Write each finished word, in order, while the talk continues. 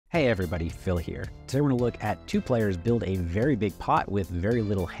Hey everybody, Phil here. Today we're going to look at two players build a very big pot with very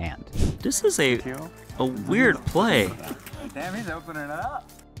little hand. This is a weird play. Damn, he's opening it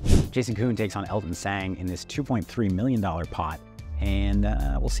up. Jason Koon takes on Elton Tsang in this $2.3 million pot, and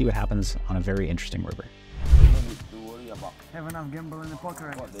we'll see what happens on a very interesting river. Have enough gamble in the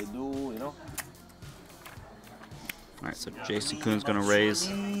poker. What they do, you know? Alright, so Jason Koon's gonna raise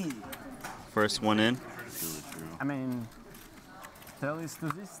first one in. I mean, tell us to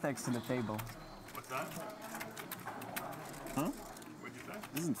this text to the table. What's that? Huh? What'd you say?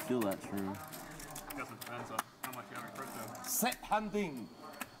 Doesn't feel that true. I guess it depends on how much you have in crypto. Set hunting.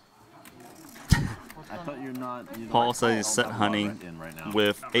 I thought you're not. You Paul says he's set hunting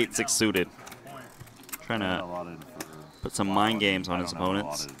with 8-6 suited. Trying to put some mind games on his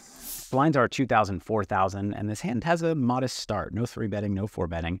opponents. Blinds are 2,000, 4,000, and this hand has a modest start. No 3-betting, no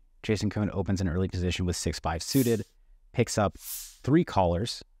 4-betting. Jason Koon opens an early position with 6-5 suited, picks up 3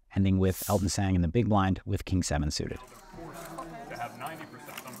 callers, ending with Elton Tsang in the big blind with King-7 suited. To have 90%,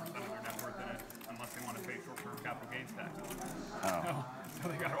 some percent of their net worth in it, unless they want to pay short-term capital gains tax. Oh. So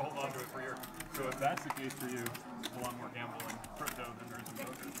they got to hold on to it for years. So if that's the case for you, there's a lot more gambling in crypto than there is in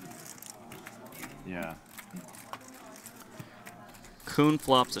poker. Yeah. Koon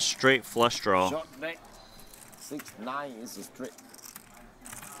flops a straight flush draw. Short deck. 6-9 is a straight.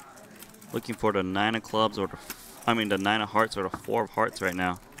 Looking for the 9 of clubs or the 9 of hearts or the 4 of hearts right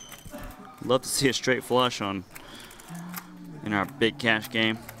now. Love to see a straight flush in our big cash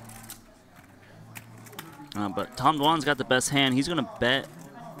game. But Tom Dwan's got the best hand. He's gonna bet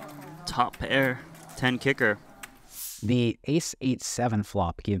top pair 10 kicker. The Ace-8-7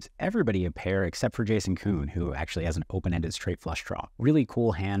 flop gives everybody a pair except for Jason Koon, who actually has an open-ended straight flush draw. Really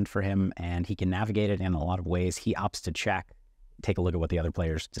cool hand for him, and he can navigate it in a lot of ways. He opts to check. Take a look at what the other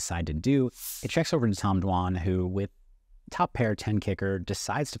players decide to do. It checks over to Tom Dwan, who, with top pair 10 kicker,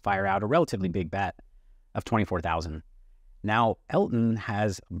 decides to fire out a relatively big bet of 24,000. Now, Elton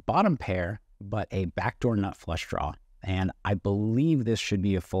has bottom pair, but a backdoor nut flush draw, and I believe this should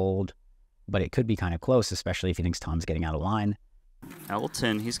be a fold, but it could be kind of close, especially if he thinks Tom's getting out of line.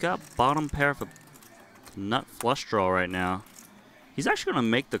 Elton, he's got bottom pair of a nut flush draw right now. He's actually going to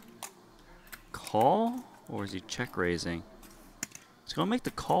make the call, or is he check raising? He's going to make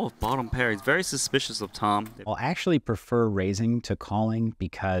the call with bottom pair. He's very suspicious of Tom. I'll actually prefer raising to calling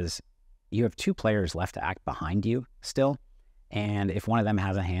because you have 2 players left to act behind you still. And if one of them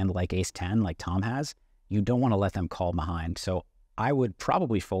has a hand like Ace-10, like Tom has, you don't want to let them call behind. So I would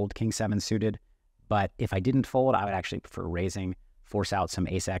probably fold King-7 suited. But if I didn't fold, I would actually prefer raising, force out some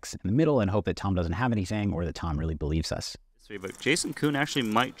Ace-X in the middle, and hope that Tom doesn't have anything or that Tom really believes us. But Jason Koon actually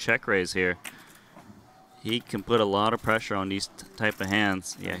might check raise here. He can put a lot of pressure on these type of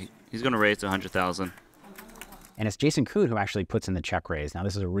hands. Yeah, he's going to raise to 100,000. And it's Jason Koon who actually puts in the check raise. Now,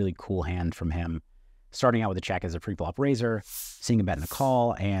 this is a really cool hand from him. Starting out with a check as a pre-flop raiser, seeing a bet in a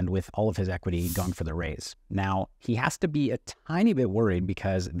call, and with all of his equity going for the raise. Now, he has to be a tiny bit worried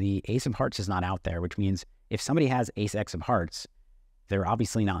because the ace of hearts is not out there, which means if somebody has ace-X of hearts, they're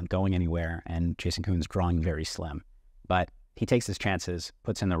obviously not going anywhere, and Jason Koon's drawing very slim. But he takes his chances,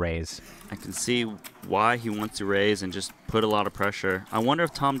 puts in the raise. I can see why he wants to raise and just put a lot of pressure. I wonder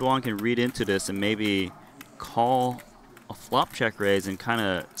if Tom Dwan can read into this and maybe call a flop check raise and kind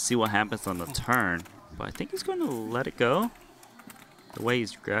of see what happens on the turn. But I think he's going to let it go. The way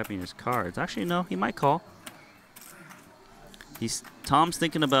he's grabbing his cards. Actually, no, he might call. Tom's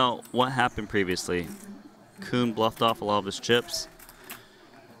thinking about what happened previously. Koon bluffed off a lot of his chips.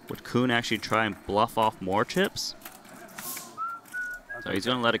 Would Koon actually try and bluff off more chips? So he's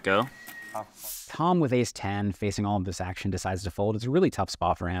going to let it go. Tom with Ace-10 facing all of this action decides to fold. It's a really tough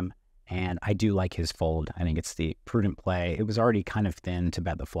spot for him, and I do like his fold. I think it's the prudent play. It was already kind of thin to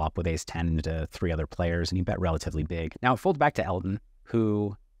bet the flop with Ace-10 into 3 other players, and he bet relatively big. Now it folds back to Elton,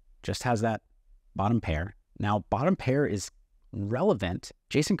 who just has that bottom pair. Now bottom pair is relevant.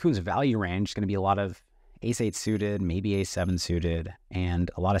 Jason Koon's value range is going to be a lot of Ace-8 suited, maybe Ace-7 suited, and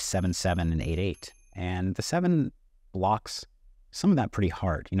a lot of 7-7 and 8-8. And the 7 blocks some of that pretty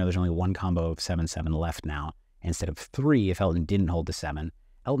hard. You know, there's only 1 combo of 7-7 left now, instead of 3 if Elton didn't hold the 7.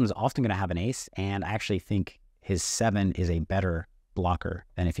 Elton's often going to have an ace, and I actually think his 7 is a better blocker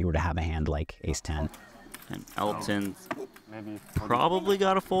than if he were to have a hand like Ace-10. And Elton probably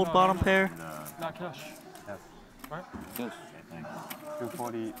got a fold bottom pair. Not cash. Yes. Right? Yes.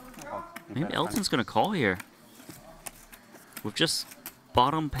 240. Maybe Elton's going to call here. With just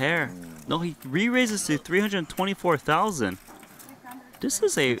bottom pair. No, he re-raises to 324,000. This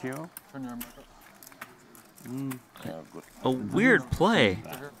is a weird play.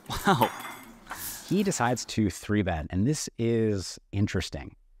 Wow. He decides to 3-bet, and this is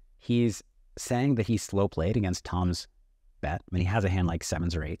interesting He's saying that he slow played against Tom's bet. I mean, he has a hand like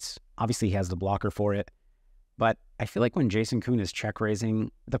 7s or 8s. Obviously, he has the blocker for it. But I feel like when Jason Koon is check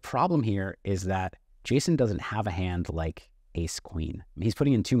raising, the problem here is that Jason doesn't have a hand like ace queen. He's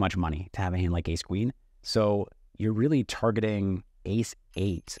putting in too much money to have a hand like ace queen. So you're really targeting ace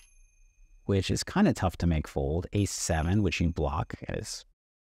 8, which is kind of tough to make fold. Ace 7, which you block, is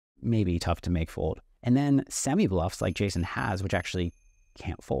maybe tough to make fold. And then semi bluffs like Jason has, which actually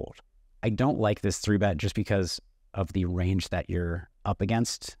can't fold. I don't like this 3-bet just because of the range that you're up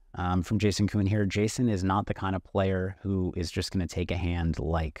against from Jason Koon here. Jason is not the kind of player who is just going to take a hand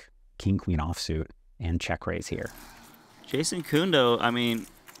like king queen offsuit and check raise here. Jason Koon, though, I mean,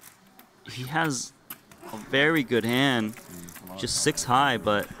 he has a very good hand, just 6 high,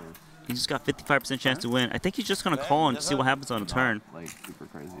 but he's just got 55% chance to win. I think he's just going to call and see what happens on the turn.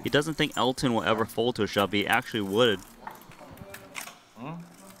 He doesn't think Elton will ever fold to a shove. He actually would.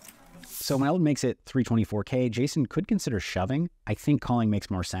 So when Elton makes it 324K, Jason could consider shoving. I think calling makes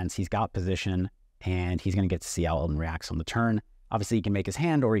more sense. He's got position, and he's going to get to see how Elton reacts on the turn. Obviously, he can make his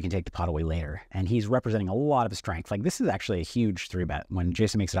hand, or he can take the pot away later. And he's representing a lot of strength. Like, this is actually a huge 3-bet. When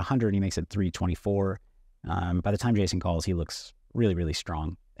Jason makes it 100, he makes it 324. By the time Jason calls, he looks really, really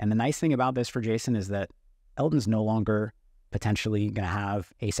strong. And the nice thing about this for Jason is that Elton's no longer potentially going to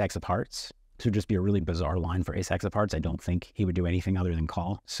have ace-x of hearts. This would just be a really bizarre line for ace-x of hearts. I don't think he would do anything other than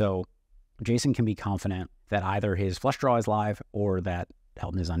call. So Jason can be confident that either his flush draw is live or that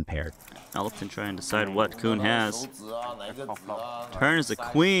Elton is unpaired. Elton trying to decide what Koon has. Turn is a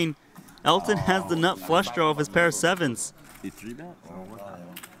queen. Elton has the nut flush draw of his pair of 7s.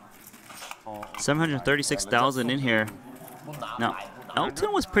 736,000 in here. Now,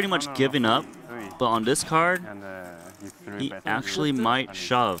 Elton was pretty much giving up, but on this card, he actually might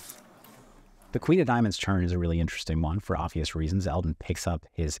shove. The queen of diamonds turn is a really interesting one for obvious reasons. Elton picks up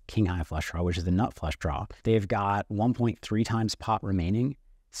his king high flush draw, which is the nut flush draw. They've got 1.3 times pot remaining.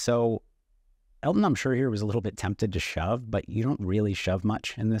 So Elton, I'm sure here, was a little bit tempted to shove, but you don't really shove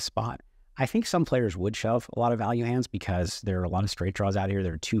much in this spot. I think some players would shove a lot of value hands because there are a lot of straight draws out here.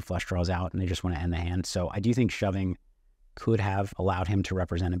 There are 2 flush draws out, and they just want to end the hand. So I do think shoving could have allowed him to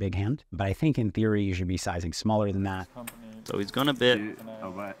represent a big hand. But I think in theory, you should be sizing smaller than that. So he's going to bet.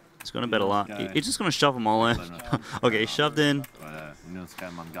 He's going to bet a lot. He's just going to shove them all in. Okay, he shoved in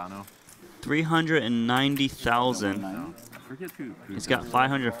 390,000. He's got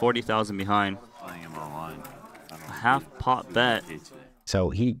 540,000 behind. A half pot bet. So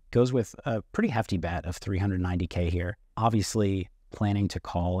he goes with a pretty hefty bet of 390K here. Obviously planning to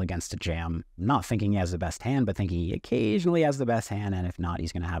call against a jam, not thinking he has the best hand, but thinking he occasionally has the best hand, and if not,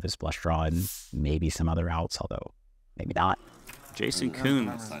 he's going to have his flush draw and maybe some other outs, although maybe not. Jason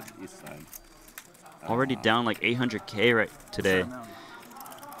Koon already down like 800K right today.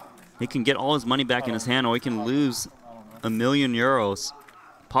 He can get all his money back in his hand, or he can lose €1 million.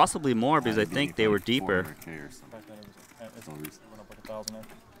 Possibly more, because I think they were deeper.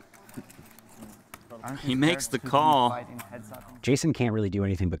 He makes the call. Jason can't really do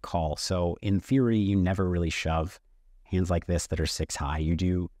anything but call. So in theory, you never really shove hands like this that are 6 high. You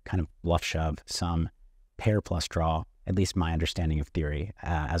do kind of bluff shove some pair plus draw, at least my understanding of theory,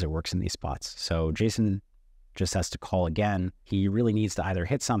 as it works in these spots. So Jason just has to call again. He really needs to either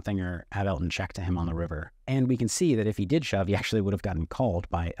hit something or have Elton check to him on the river. And we can see that if he did shove, he actually would have gotten called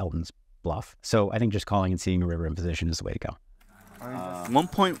by Elton's bluff. So I think just calling and seeing a river in position is the way to go.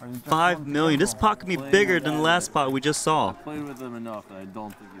 1.5 million. This pot could be bigger than the last pot we just saw. I played with him enough that I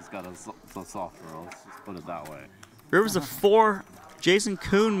don't think he's got a soft roll. Let's just put it that way. River's a 4. Jason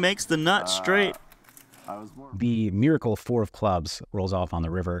Koon makes the nut straight. The miracle 4 of clubs rolls off on the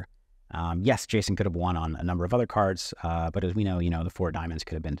river. Yes, Jason could have won on a number of other cards, but as we know, the 4 of diamonds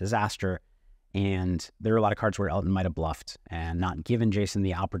could have been a disaster. And there are a lot of cards where Elton might have bluffed and not given Jason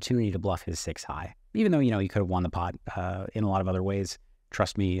the opportunity to bluff his 6 high. Even though, he could have won the pot in a lot of other ways.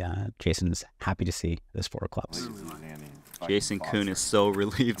 Trust me, Jason's happy to see this 4 of clubs. Jason Koon is so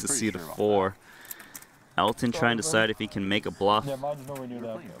relieved to see the 4. Elton trying to decide if he can make a bluff. Yeah, mine's nowhere near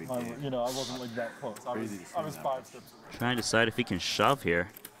that. I wasn't like that close. I was 5 steps. Trying to decide if he can shove here.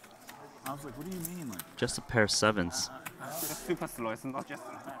 I was like, what do you mean? Like, Just a pair of 7s. super slow. It's not just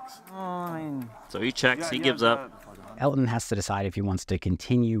So he checks, he gives up. Elton has to decide if he wants to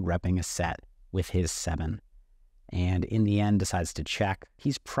continue repping a set with his 7. And in the end, decides to check.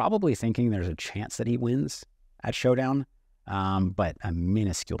 He's probably thinking there's a chance that he wins at Showdown, but a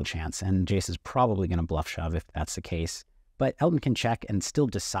minuscule chance. And Jason's probably going to bluff shove if that's the case. But Elton can check and still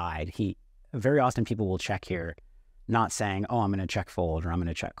decide. Very often people will check here, not saying, oh, I'm going to check fold or I'm going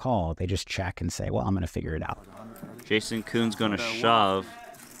to check call. They just check and say, well, I'm going to figure it out. Jason Koon's going to shove.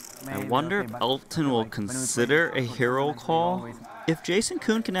 I wonder if Elton will consider a hero call. If Jason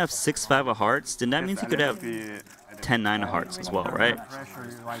Koon can have 6-5 of hearts, then that means he could have 10-9 of hearts as well, right?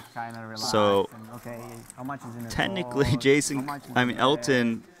 So technically,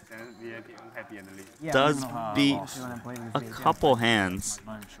 Elton does beat a couple hands.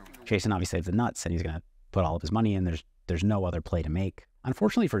 Jason obviously has the nuts, and he's going to put all of his money in. There's no other play to make.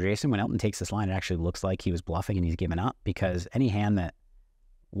 Unfortunately for Jason, when Elton takes this line, it actually looks like he was bluffing and he's given up, because any hand that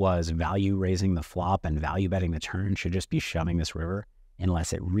was value raising the flop and value betting the turn should just be shoving this river,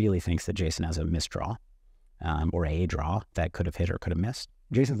 unless it really thinks that Jason has a misdraw or a draw that could have hit or could have missed.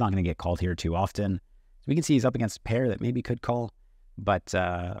 Jason's not going to get called here too often. So we can see he's up against a pair that maybe could call, but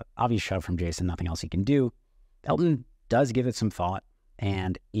obvious shove from Jason, nothing else he can do. Elton does give it some thought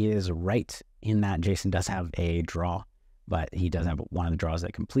and is right in that Jason does have a draw, but he does have one of the draws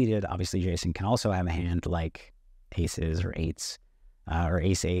that completed. Obviously, Jason can also have a hand like aces or eights or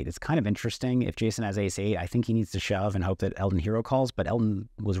ace eight. It's kind of interesting. If Jason has ace eight, I think he needs to shove and hope that Elton hero calls, but Elton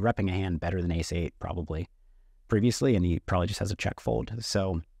was repping a hand better than ace eight probably previously, and he probably just has a check fold.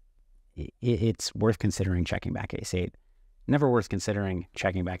 So it's worth considering checking back ace eight. Never worth considering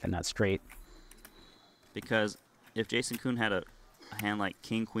checking back the nut straight. Because if Jason Koon had a hand like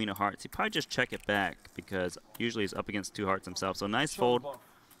king, queen of hearts, he'd probably just check it back, because usually he's up against 2 hearts himself. So nice fold.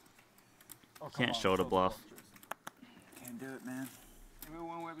 Can't show the bluff. Can't do it, man.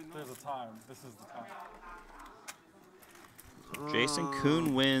 There's a time. This is the time. Jason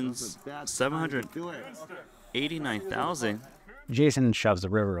Koon wins 789,000. Jason shoves the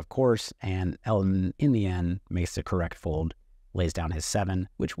river, of course, and Elton, in the end, makes the correct fold, lays down his 7,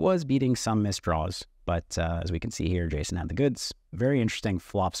 which was beating some misdraws. But as we can see here, Jason had the goods. Very interesting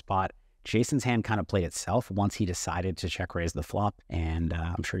flop spot. Jason's hand kind of played itself once he decided to check raise the flop, and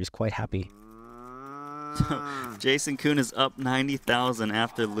I'm sure he's quite happy. Jason Koon is up 90,000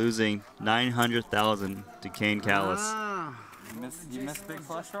 after losing 900,000 to Kane Kalas. You missed big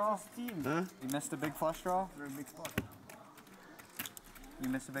flush draw? Huh? You missed a big flush draw? You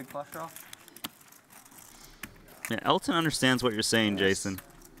missed a big flush draw? Yeah, Elton understands what you're saying, Jason.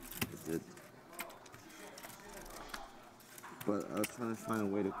 I did. But I was trying to find a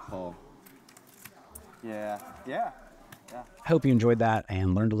way to call. Yeah. I hope you enjoyed that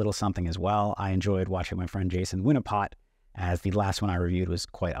and learned a little something as well. I enjoyed watching my friend Jason win a pot, as the last one I reviewed was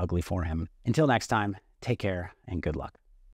quite ugly for him. Until next time, take care and good luck.